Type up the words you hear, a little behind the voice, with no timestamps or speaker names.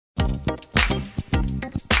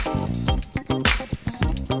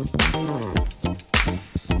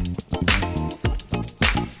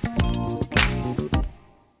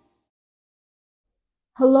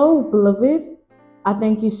Hello, beloved. I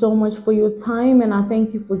thank you so much for your time and I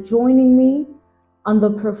thank you for joining me on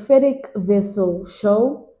the Prophetic Vessel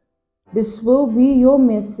Show. This will be your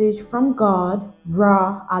message from God,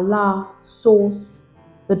 Ra, Allah, Source,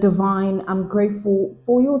 the Divine. I'm grateful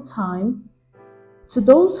for your time. To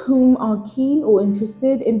those whom are keen or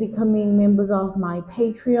interested in becoming members of my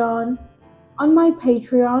Patreon, on my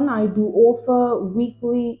Patreon, I do offer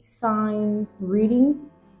weekly sign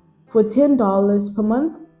readings for $10 per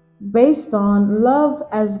month based on love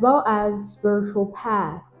as well as spiritual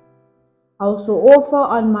path. I also offer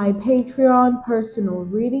on my Patreon personal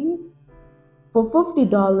readings. For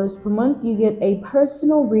 $50 per month, you get a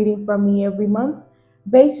personal reading from me every month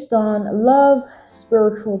based on love,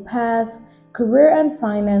 spiritual path, career and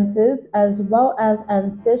finances, as well as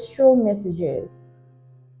ancestral messages.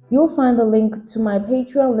 You'll find the link to my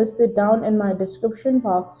Patreon listed down in my description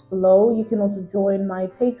box below. You can also join my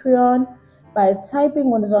Patreon by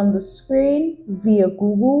typing what is on the screen via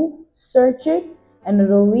Google, search it, and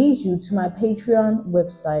it'll lead you to my Patreon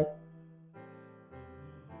website.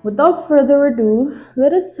 Without further ado,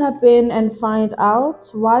 let us tap in and find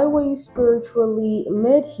out, why were you spiritually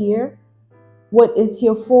led here? What is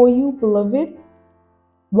here for you, beloved?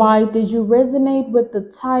 Why did you resonate with the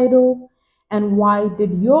title? And why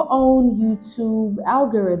did your own YouTube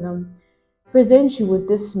algorithm present you with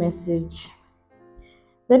this message?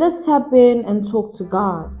 Let us tap in and talk to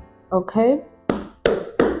God, okay?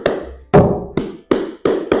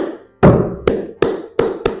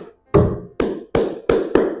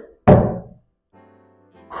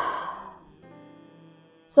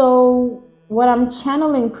 So what I'm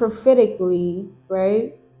channeling prophetically,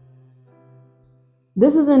 right?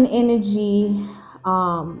 This is an energy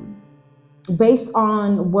based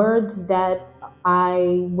on words that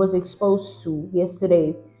I was exposed to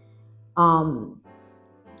yesterday from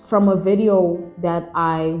a video that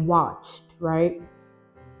I watched, right?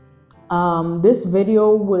 This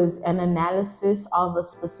video was an analysis of a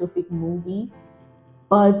specific movie,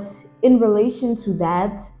 but in relation to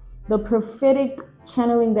that, the prophetic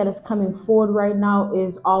channeling that is coming forward right now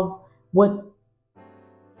is of what,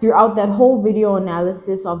 throughout that whole video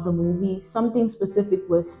analysis of the movie, something specific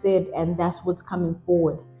was said, and that's what's coming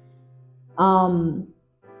forward. The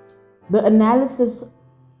analysis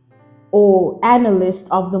or analyst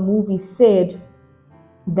of the movie said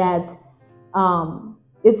that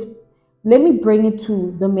let me bring it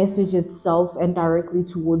to the message itself and directly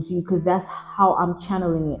towards you, because that's how I'm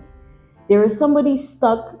channeling it. There is somebody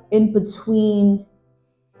stuck in between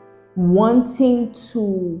wanting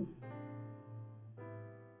to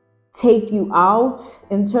take you out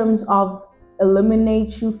in terms of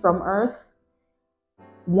eliminate you from earth,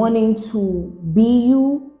 wanting to be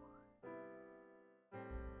you,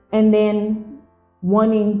 and then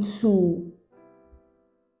wanting to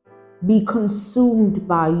be consumed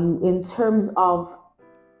by you, in terms of,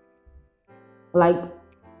 like,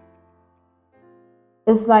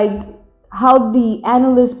 it's like how the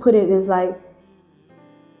analyst put it is like,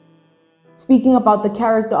 speaking about the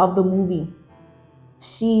character of the movie,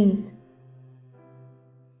 she's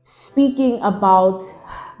speaking about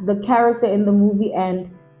the character in the movie and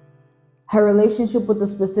her relationship with a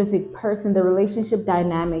specific person, the relationship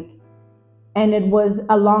dynamic. And it was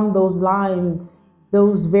along those lines,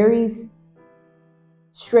 those very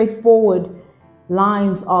straightforward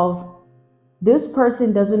lines of, this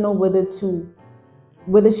person doesn't know whether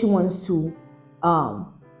she wants to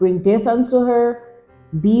bring death unto her,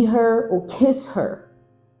 be her, or kiss her,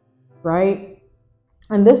 right?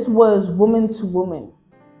 And this was woman to woman.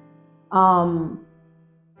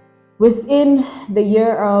 Within the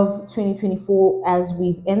year of 2024, as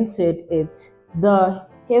we've entered it, the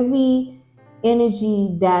heavy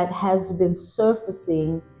energy that has been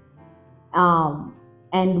surfacing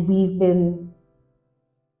and we've been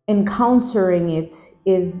encountering it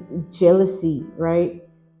is jealousy, right?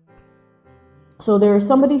 So there is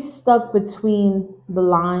somebody stuck between the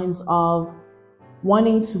lines of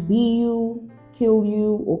wanting to be you, kill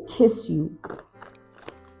you, or kiss you.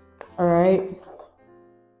 All right.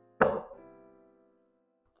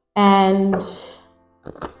 And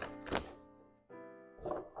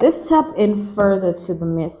let's tap in further to the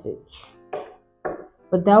message.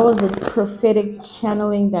 But that was the prophetic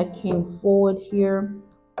channeling that came forward here.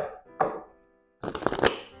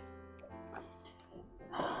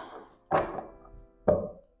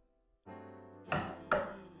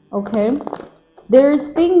 Okay. There's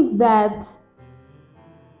things that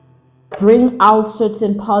bring out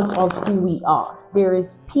certain parts of who we are. There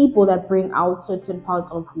is people that bring out certain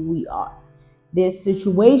parts of who we are. There's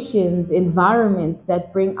situations, environments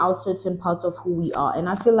that bring out certain parts of who we are. And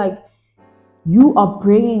I feel like you are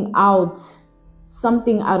bringing out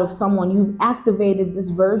something out of someone. You've activated this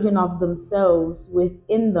version of themselves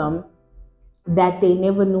within them that they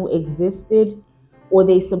never knew existed, or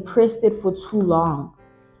they suppressed it for too long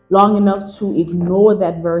enough to ignore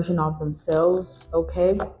that version of themselves.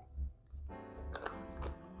 Okay,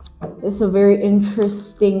 it's a very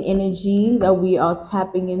interesting energy that we are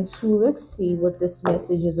tapping into. Let's see what this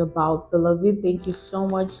message is about, beloved. Thank you so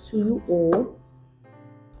much to you all,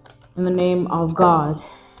 in the name of God,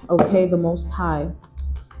 okay, the Most High.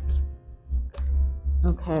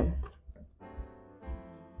 Okay,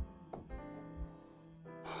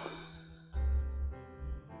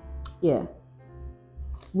 yeah,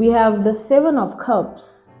 we have the Seven of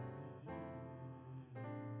Cups.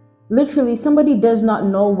 Literally, somebody does not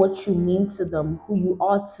know what you mean to them, who you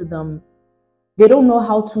are to them. They don't know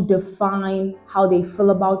how to define how they feel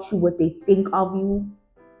about you, what they think of you.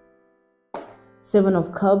 Seven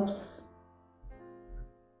of Cups.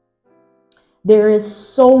 There is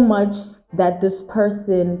so much that this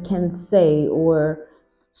person can say, or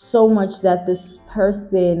so much that this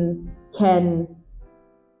person can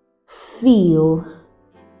feel,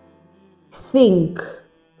 think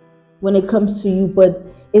when it comes to you, but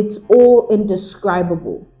it's all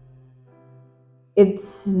indescribable.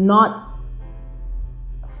 It's not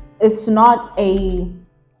a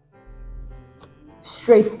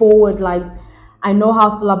straightforward, like, I know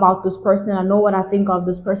how I feel about this person, I know what I think of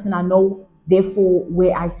this person, I know therefore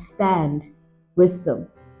where I stand with them.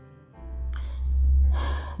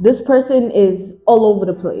 This person is all over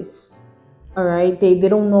the place. All right, they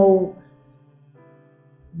don't know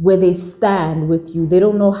where they stand with you. They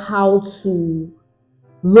don't know how to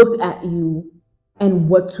look at you and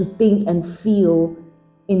what to think and feel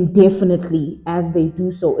indefinitely as they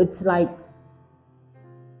do so. It's like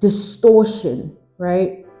distortion,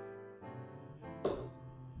 right?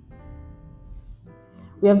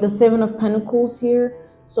 We have the Seven of Pentacles here.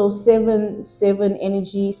 So seven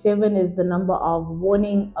energy. 7 is the number of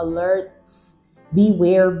warning, alerts,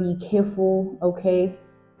 beware, be careful. Okay,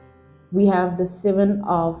 we have the Seven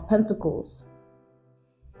of Pentacles.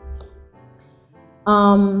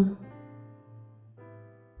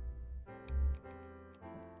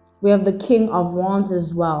 We have the King of Wands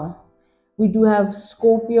as well. We do have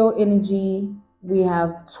Scorpio energy. We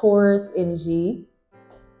have Taurus energy.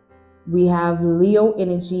 We have Leo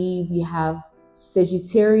energy. We have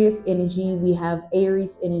Sagittarius energy. We have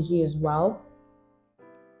Aries energy as well.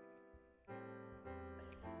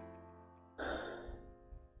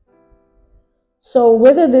 So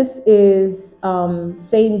whether this is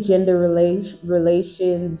same gender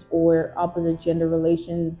relations or opposite gender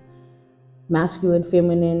relations, masculine,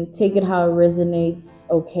 feminine, take it how it resonates.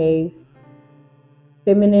 Okay,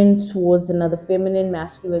 feminine towards another feminine,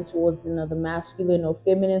 masculine towards another masculine, or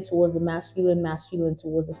feminine towards a masculine, masculine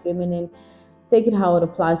towards a feminine. Take it how it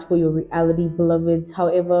applies for your reality, beloveds.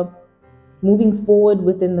 However, moving forward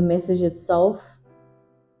within the message itself,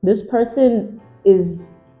 this person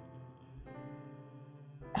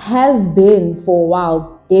has been for a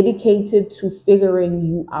while dedicated to figuring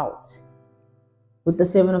you out. With the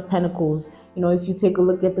Seven of Pentacles, you know, if you take a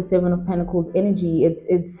look at the Seven of Pentacles energy,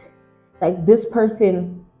 it's like this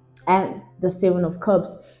person and the Seven of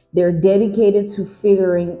Cups, they're dedicated to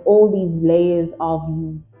figuring all these layers of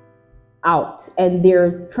you out, and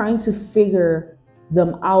they're trying to figure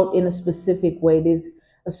them out in a specific way. There's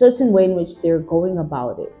a certain way in which they're going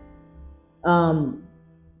about it.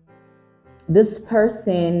 This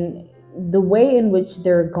person, the way in which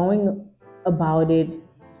they're going about it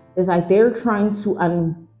is like they're trying to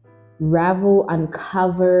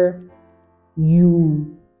uncover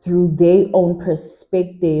you through their own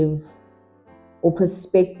perspective or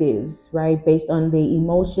perspectives, right? Based on their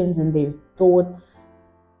emotions and their thoughts.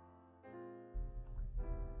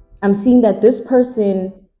 I'm seeing that this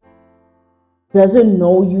person doesn't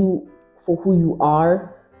know you for who you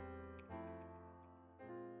are.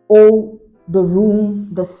 All the room,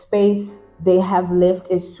 the space they have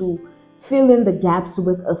left is to fill in the gaps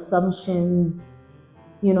with assumptions,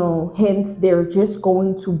 you know, hence they're just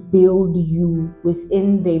going to build you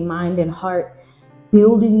within their mind and heart,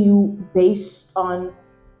 building you based on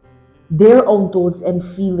their own thoughts and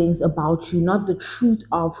feelings about you, not the truth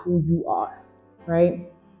of who you are,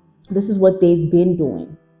 right? This is what they've been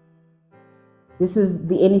doing. This is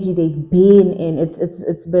the energy they've been in.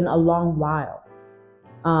 It's been a long while.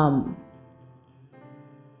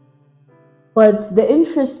 But the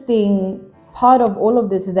interesting part of all of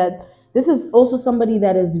this is that this is also somebody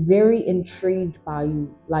that is very intrigued by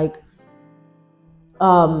you. Like,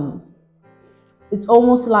 it's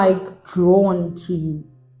almost like drawn to you.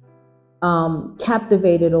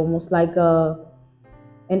 captivated, almost like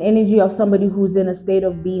an energy of somebody who's in a state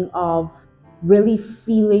of being, of really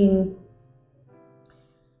feeling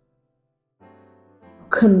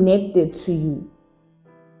connected to you.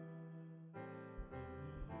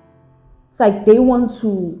 It's like they want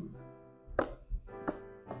to,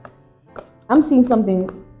 I'm seeing something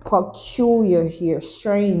peculiar here,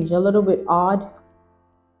 strange, a little bit odd.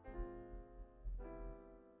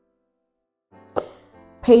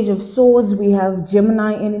 Page of Swords, we have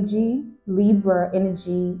Gemini energy, Libra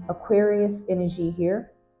energy, Aquarius energy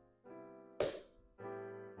here.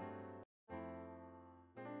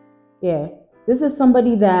 Yeah, this is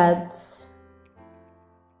somebody that,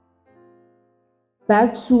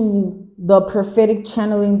 back to the prophetic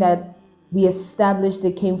channeling that we established,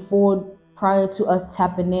 that came forward prior to us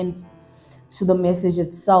tapping in to the message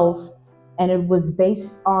itself, and it was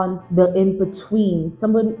based on the in-between.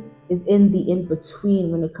 Somebody is in the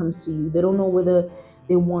in-between when it comes to you. They don't know whether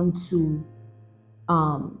they want to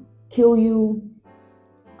kill you,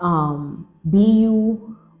 be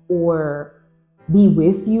you, or be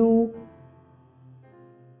with you.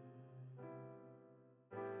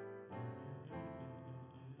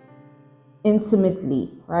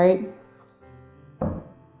 Intimately, right?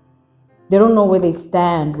 They don't know where they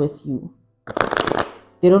stand with you.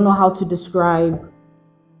 They don't know how to describe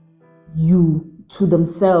you to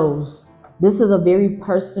themselves. This is a very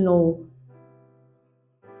personal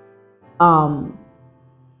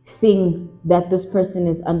thing that this person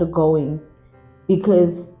is undergoing,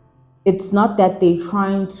 because it's not that they're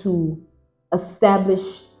trying to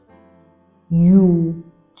establish you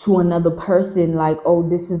to another person, like, oh,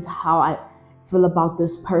 this is how I feel about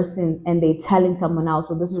this person, and they telling someone else,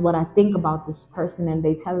 or this is what I think about this person, and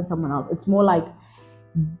they telling someone else. It's more like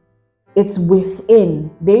it's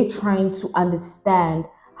within. They're trying to understand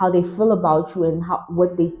how they feel about you and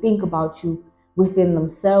what they think about you within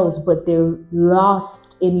themselves, but they're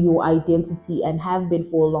lost in your identity and have been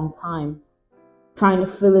for a long time, trying to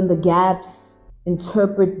fill in the gaps,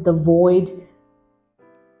 interpret the void,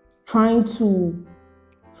 trying to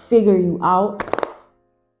figure you out.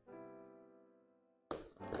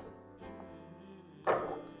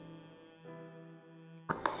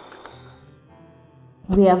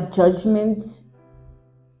 We have Judgment.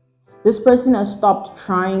 This person has stopped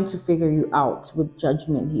trying to figure you out with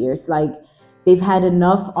Judgment here. It's like they've had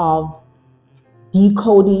enough of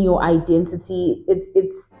decoding your identity.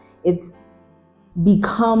 It's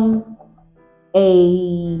become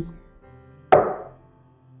a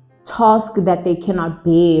task that they cannot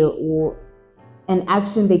bear, or an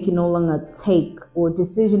action they can no longer take, or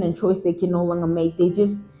decision and choice they can no longer make.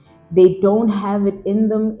 They don't have it in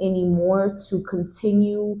them anymore to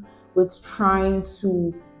continue with trying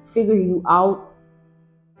to figure you out.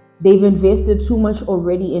 They've invested too much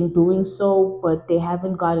already in doing so, but they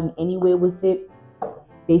haven't gotten anywhere with it.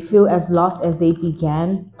 They feel as lost as they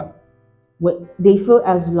began. They feel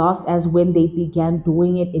as lost as when they began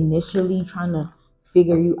doing it initially, trying to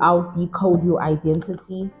figure you out, decode your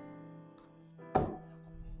identity.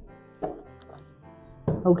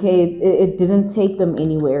 Okay, it didn't take them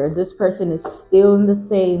anywhere. This person is still in the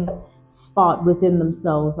same spot within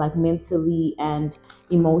themselves, like mentally and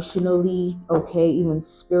emotionally, okay, even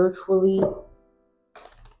spiritually.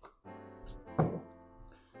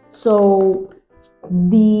 So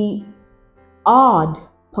the odd,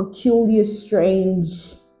 peculiar,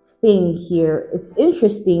 strange thing here, it's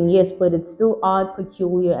interesting, yes, but it's still odd,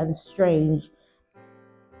 peculiar, and strange.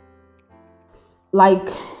 Like,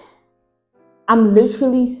 I'm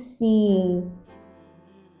literally seeing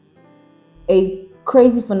a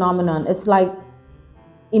crazy phenomenon. It's like,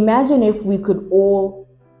 imagine if we could all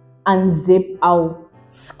unzip our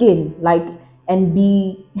skin, like, and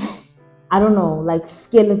be, I don't know, like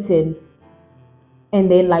skeleton, and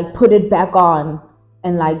then like put it back on,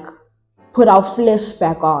 and like put our flesh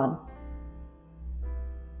back on.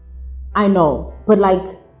 I know, but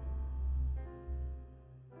like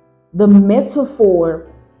the metaphor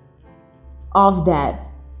of that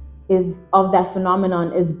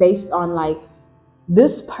phenomenon is based on like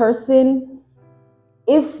this person,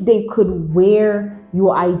 if they could wear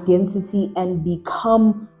your identity and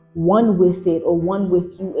become one with it, or one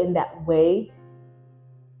with you in that way,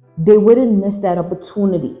 they wouldn't miss that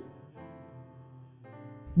opportunity.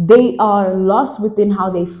 They are lost within how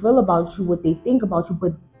they feel about you, what they think about you,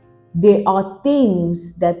 but there are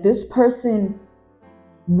things that this person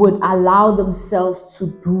would allow themselves to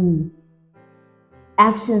do,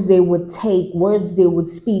 actions they would take, words they would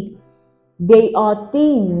speak. They are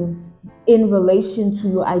things in relation to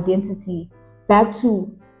your identity. Back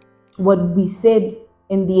to what we said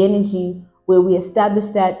in the energy, where we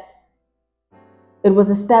established that it was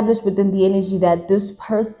established within the energy that this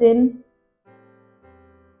person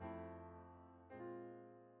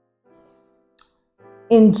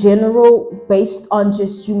in general, based on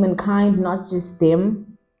just humankind, not just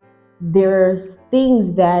them, there's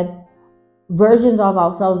things that versions of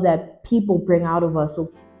ourselves that people bring out of us.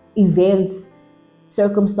 So events,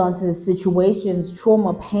 circumstances, situations,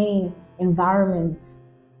 trauma, pain, environments,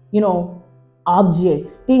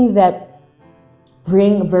 objects, things that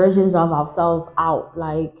bring versions of ourselves out,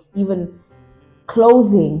 like even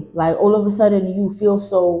clothing. Like all of a sudden you feel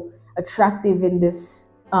so attractive in this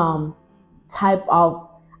type of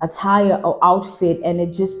attire or outfit, and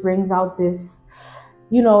it just brings out this,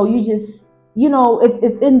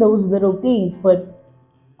 it's in those little things, but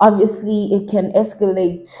obviously it can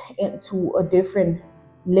escalate into a different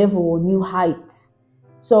level, new heights.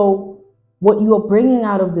 So what you are bringing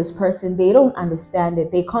out of this person, they don't understand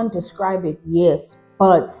it, they can't describe it, yes,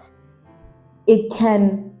 but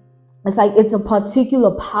it's like it's a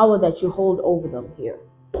particular power that you hold over them here.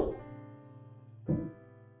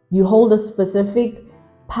 You hold a specific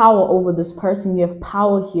power over this person. You have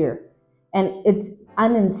power here, and it's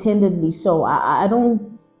unintendedly so. I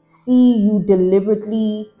don't see you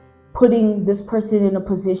deliberately putting this person in a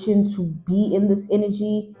position to be in this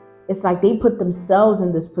energy. It's like they put themselves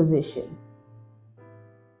in this position.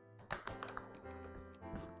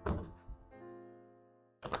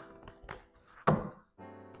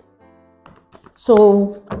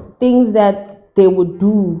 So things that they would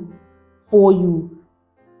do for you,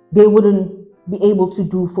 they wouldn't be able to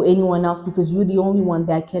do for anyone else, because you're the only one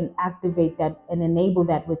that can activate that and enable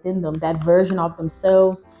that within them, that version of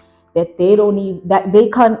themselves that they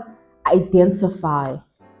can't identify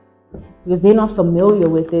because they're not familiar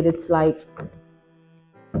with it. It's like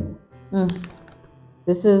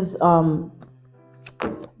this is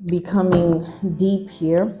becoming deep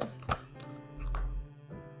here.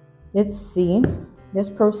 Let's see. Let's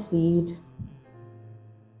proceed.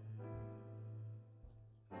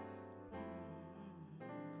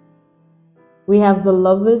 We have the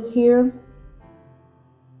Lovers here.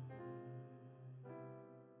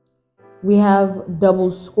 We have double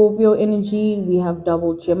Scorpio energy. We have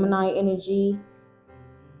double Gemini energy.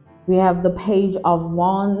 We have the Page of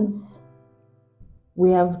Wands.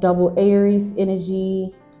 We have double Aries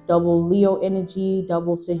energy, double Leo energy,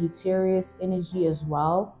 double Sagittarius energy as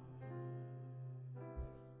well.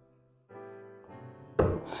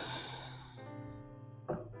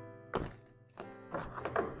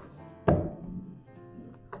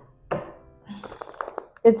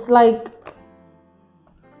 It's like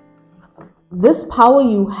this power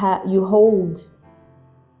you hold.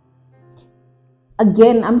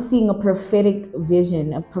 Again, I'm seeing a prophetic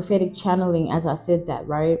vision, a prophetic channeling, as I said that,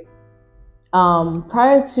 right?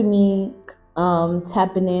 Prior to me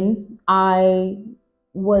tapping in, I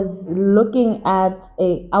was looking at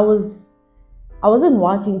I wasn't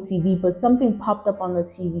watching TV, but something popped up on the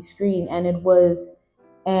TV screen, and it was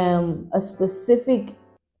a specific,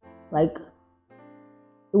 like,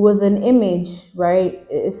 it was an image, right?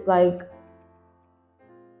 It's like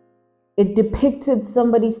it depicted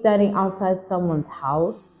somebody standing outside someone's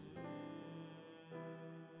house,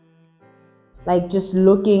 like just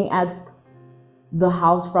looking at the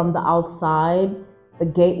house from the outside. The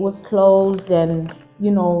gate was closed, and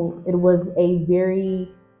it was a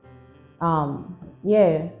very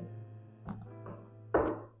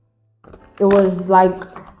it was like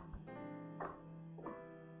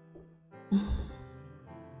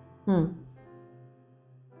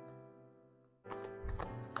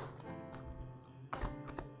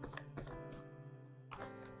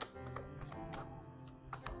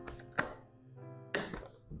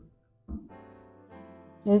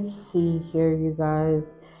let's see here, you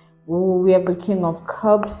guys. Ooh, we have the King of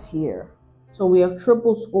Cups here. So we have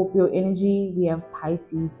triple Scorpio energy. We have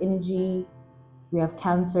Pisces energy. We have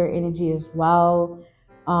Cancer energy as well.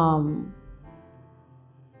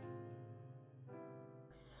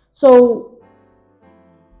 So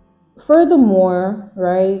furthermore,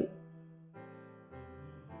 right,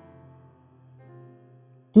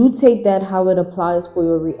 do take that how it applies for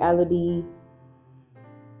your reality.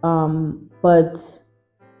 But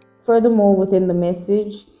furthermore, within the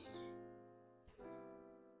message,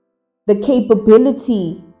 the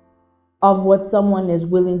capability of what someone is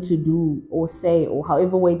willing to do or say, or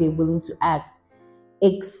however way they're willing to act,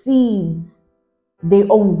 exceeds their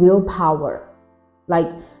own willpower. Like,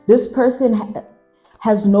 this person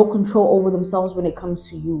has no control over themselves when it comes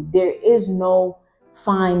to you. There is no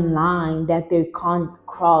fine line that they can't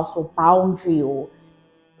cross, or boundary, or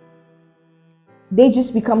they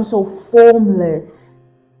just become so formless,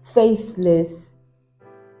 faceless,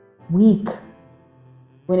 weak.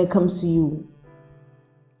 when it comes to you.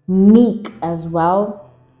 Meek as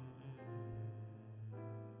well.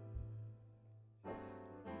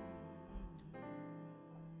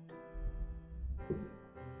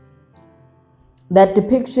 That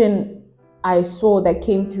depiction I saw that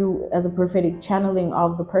came through as a prophetic channeling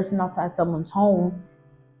of the person outside someone's home,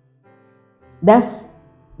 that's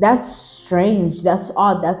strange, that's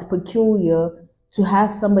odd, that's peculiar, to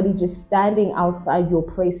have somebody just standing outside your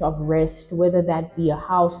place of rest, whether that be a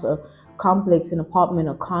house, a complex, an apartment,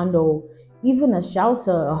 a condo, even a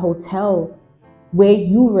shelter, a hotel where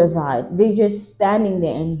you reside. They're just standing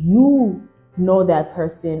there, and you know that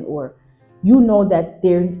person, or you know that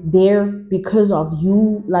they're there because of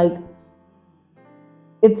you. Like,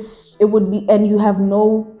 it would be, and you have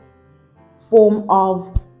no form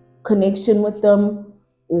of connection with them,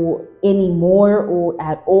 or anymore, or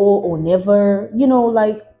at all, or never,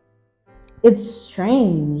 like, it's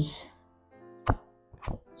strange.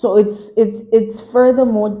 So it's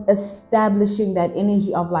furthermore establishing that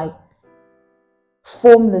energy of like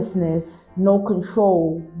formlessness, no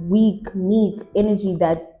control, weak, meek energy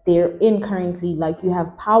that they're in currently. Like, you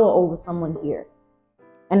have power over someone here,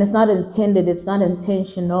 and it's not intended, it's not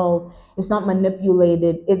intentional, it's not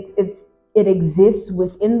manipulated. It exists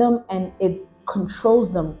within them, and it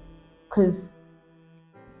controls them because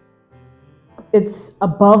it's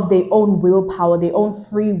above their own willpower, their own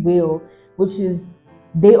free will, which is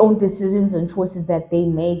their own decisions and choices that they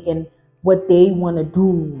make, and what they want to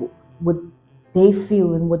do, what they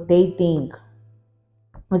feel, and what they think.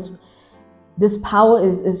 This power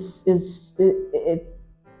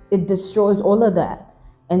it destroys all of that,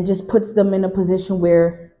 and just puts them in a position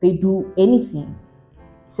where they do anything,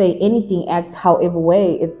 say anything, act however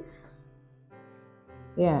way. It's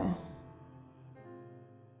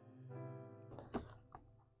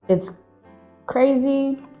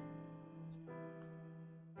crazy.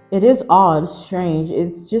 It is odd, strange.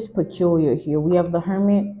 It's just peculiar here. We have the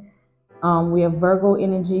Hermit. We have Virgo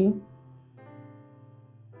energy.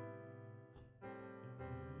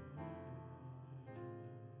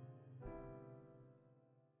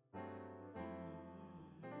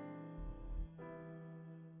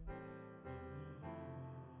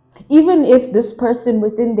 Even if this person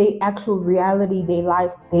within their actual reality, their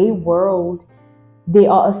life, their world, they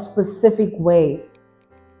are a specific way,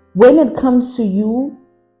 when it comes to you,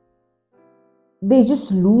 they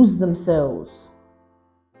just lose themselves.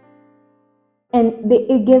 And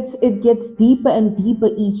it gets deeper and deeper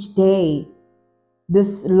each day.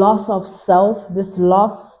 This loss of self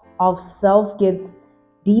gets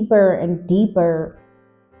deeper and deeper.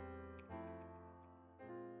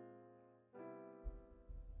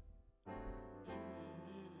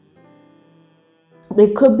 There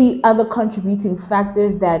could be other contributing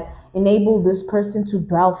factors that enable this person to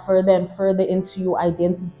dwell further and further into your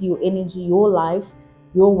identity, your energy, your life,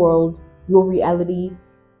 your world, your reality.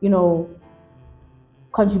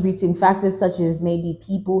 Contributing factors such as maybe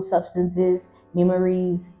people, substances,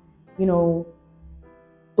 memories,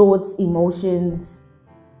 thoughts, emotions,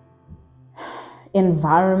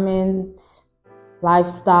 environment,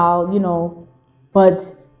 lifestyle,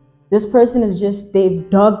 but this person is just, they've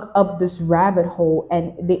dug up this rabbit hole,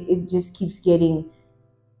 and it just keeps getting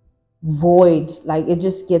void. Like, it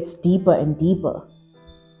just gets deeper and deeper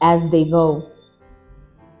as they go,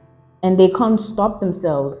 and they can't stop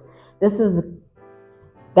themselves. That's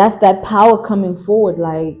that power coming forward.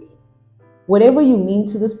 Like, whatever you mean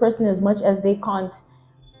to this person, as much as they can't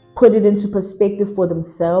put it into perspective for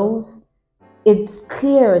themselves, it's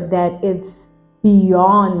clear that it's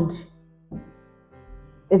beyond.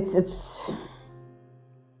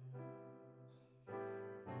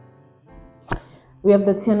 We have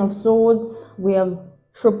the Ten of Swords. We have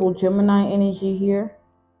triple Gemini energy here.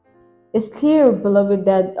 It's clear, beloved,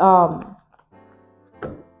 that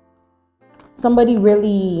somebody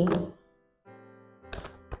really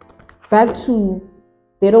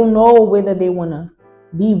they don't know whether they want to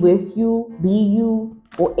be with you, be you,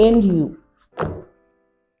 or end you.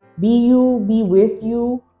 Be you, be with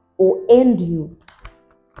you, or end you.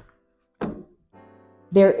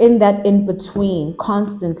 They're in that in between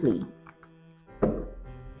constantly.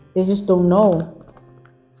 They just don't know.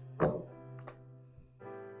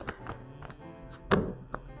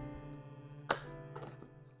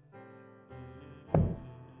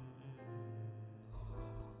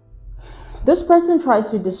 This person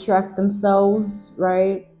tries to distract themselves,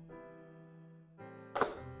 right?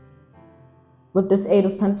 With this Eight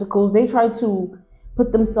of Pentacles, they try to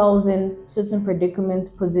put themselves in certain predicaments,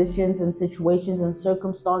 positions, and situations and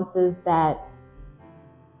circumstances that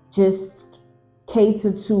just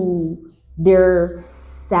cater to their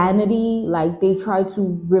sanity. Like they try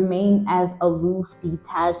to remain as aloof,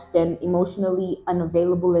 detached, and emotionally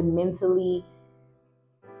unavailable, and mentally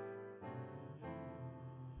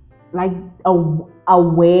like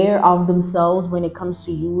aware of themselves when it comes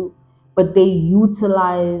to you, but they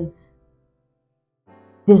utilize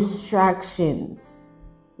distractions.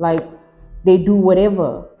 Like they do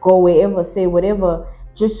whatever, go wherever, say whatever,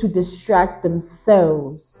 just to distract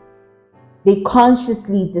themselves. They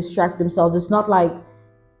consciously distract themselves. It's not like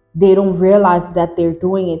they don't realize that they're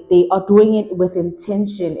doing it. They are doing it with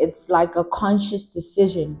intention. It's like a conscious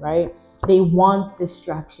decision, right? They want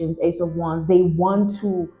distractions, Ace of Wands. They want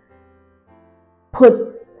to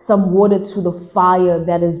put some water to the fire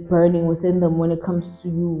that is burning within them when it comes to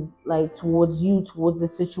you, like towards the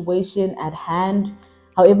situation at hand.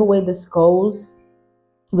 However way this goes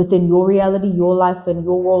within your reality, your life, and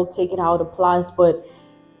your world, take it how it applies. But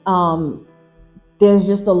there's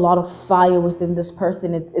just a lot of fire within this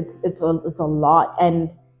person. It's a lot, and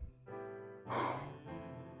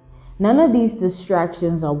none of these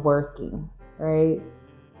distractions are working, right?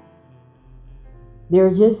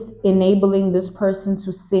 They're just enabling this person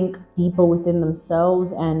to sink deeper within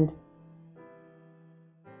themselves and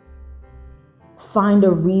find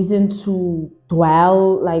a reason to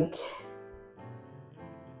dwell, like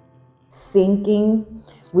sinking.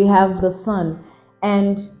 We have the Sun,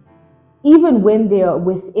 and even when they're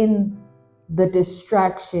within the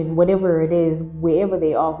distraction, whatever it is, wherever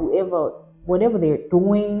they are, whatever they're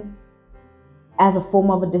doing as a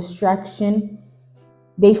form of a distraction,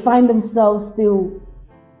 they find themselves still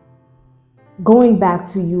going back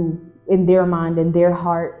to you in their mind and their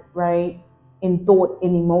heart, right? In thought,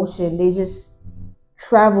 in emotion. They just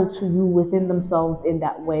travel to you within themselves in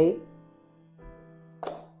that way.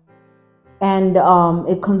 And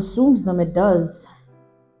it consumes them, it does.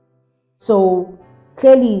 So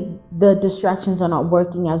clearly the distractions are not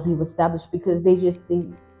working as we've established, because they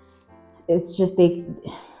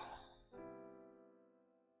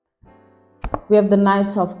we have the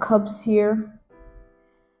Knight of Cups here.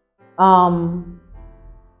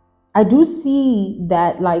 I do see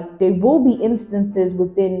that like there will be instances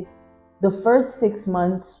within the first 6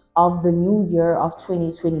 months of the new year of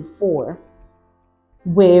 2024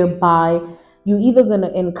 whereby you either going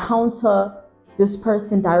to encounter this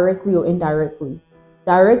person directly or indirectly.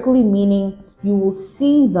 Directly meaning you will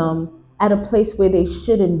see them at a place where they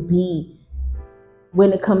shouldn't be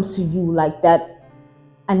when it comes to you, like that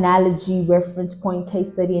analogy, reference point, case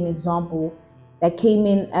study, and example that came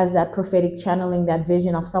in as that prophetic channeling, that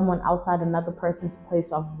vision of someone outside another person's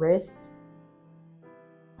place of rest.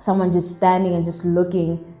 Someone just standing and just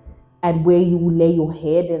looking at where you lay your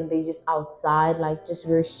head, and they just outside, like just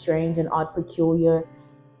very strange and odd, peculiar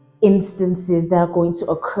instances that are going to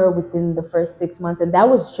occur within the first 6 months. And that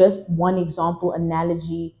was just one example,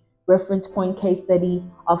 analogy, reference point, case study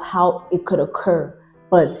of how it could occur.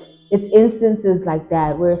 But it's instances like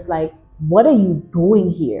that where it's like, what are you doing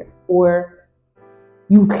here? Or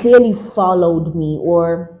you clearly followed me,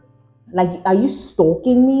 or like, are you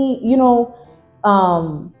stalking me? You know,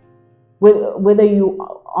 whether you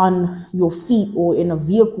on your feet or in a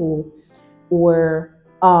vehicle, or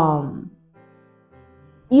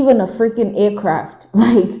even a freaking aircraft,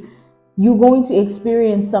 like you're going to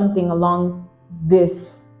experience something along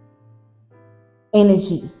this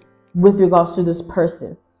energy with regards to this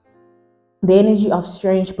person. The energy of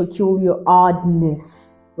strange, peculiar,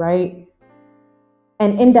 oddness, right?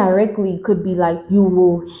 And indirectly could be like you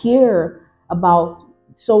will hear about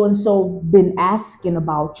so-and-so been asking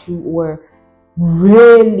about you, or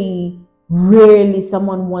really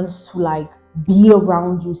someone wants to like be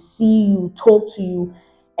around you, see you, talk to you,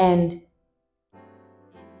 and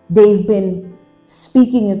they've been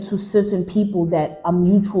speaking it to certain people that are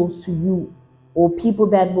mutuals to you, or people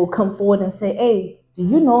that will come forward and say, hey, did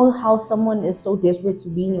you know how someone is so desperate to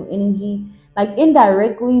be in your energy? Like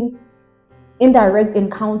indirect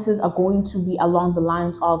encounters are going to be along the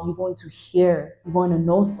lines of you're going to hear, you're going to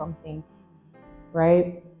know something,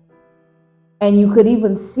 right? And you could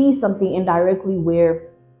even see something indirectly where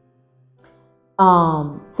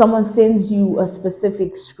someone sends you a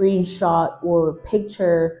specific screenshot or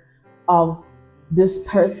picture of this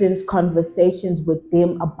person's conversations with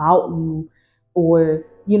them about you, or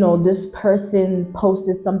you know, this person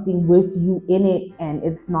posted something with you in it and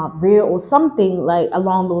it's not real, or something like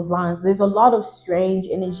along those lines. There's a lot of strange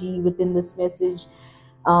energy within this message,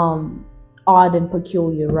 odd and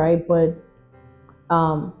peculiar, right? But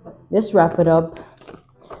let's wrap it up.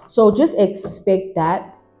 So just expect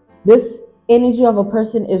that this energy of a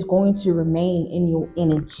person is going to remain in your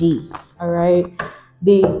energy, all right?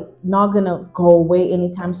 They're not gonna go away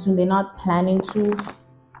anytime soon. They're not planning to.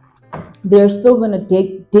 they're still gonna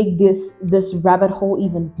dig this rabbit hole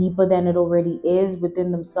even deeper than it already is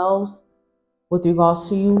within themselves with regards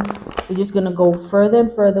to you. They're just gonna go further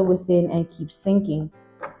and further within and keep sinking,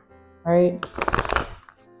 right?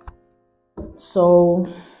 So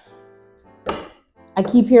I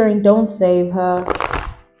keep hearing, don't save her.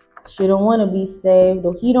 She don't want to be saved,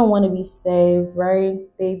 or he don't want to be saved, right?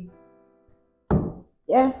 They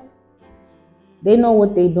know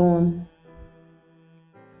what they're doing.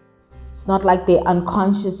 It's not like they're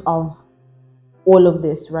unconscious of all of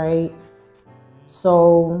this, right?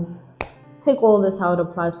 So take all this how it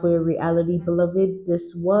applies for your reality, beloved.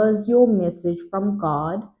 This was your message from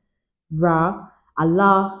God, Ra,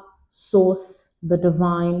 Allah, Source, the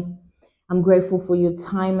Divine. I'm grateful for your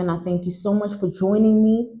time, and I thank you so much for joining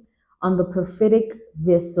me on the Prophetic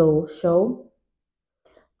Vessel show.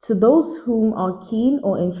 To those whom are keen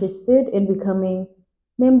or interested in becoming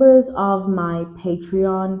members of my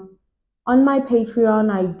Patreon, on my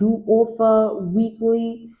Patreon, I do offer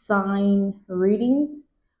weekly sign readings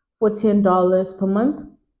for $10 per month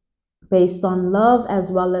based on love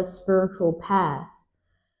as well as spiritual path.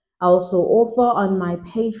 I also offer on my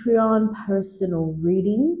Patreon personal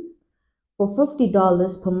readings. For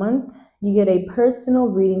 $50 per month, you get a personal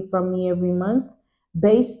reading from me every month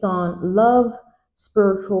based on love,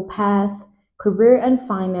 spiritual path, career and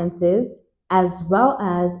finances, as well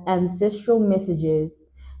as ancestral messages.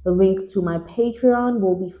 The link to my Patreon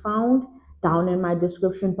will be found down in my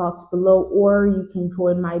description box below, or you can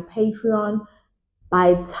join my Patreon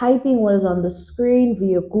by typing what is on the screen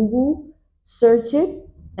via Google, search it,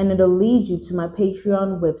 and it'll lead you to my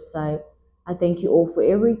Patreon website. I thank you all for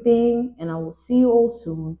everything, and I will see you all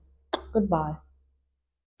soon. Goodbye.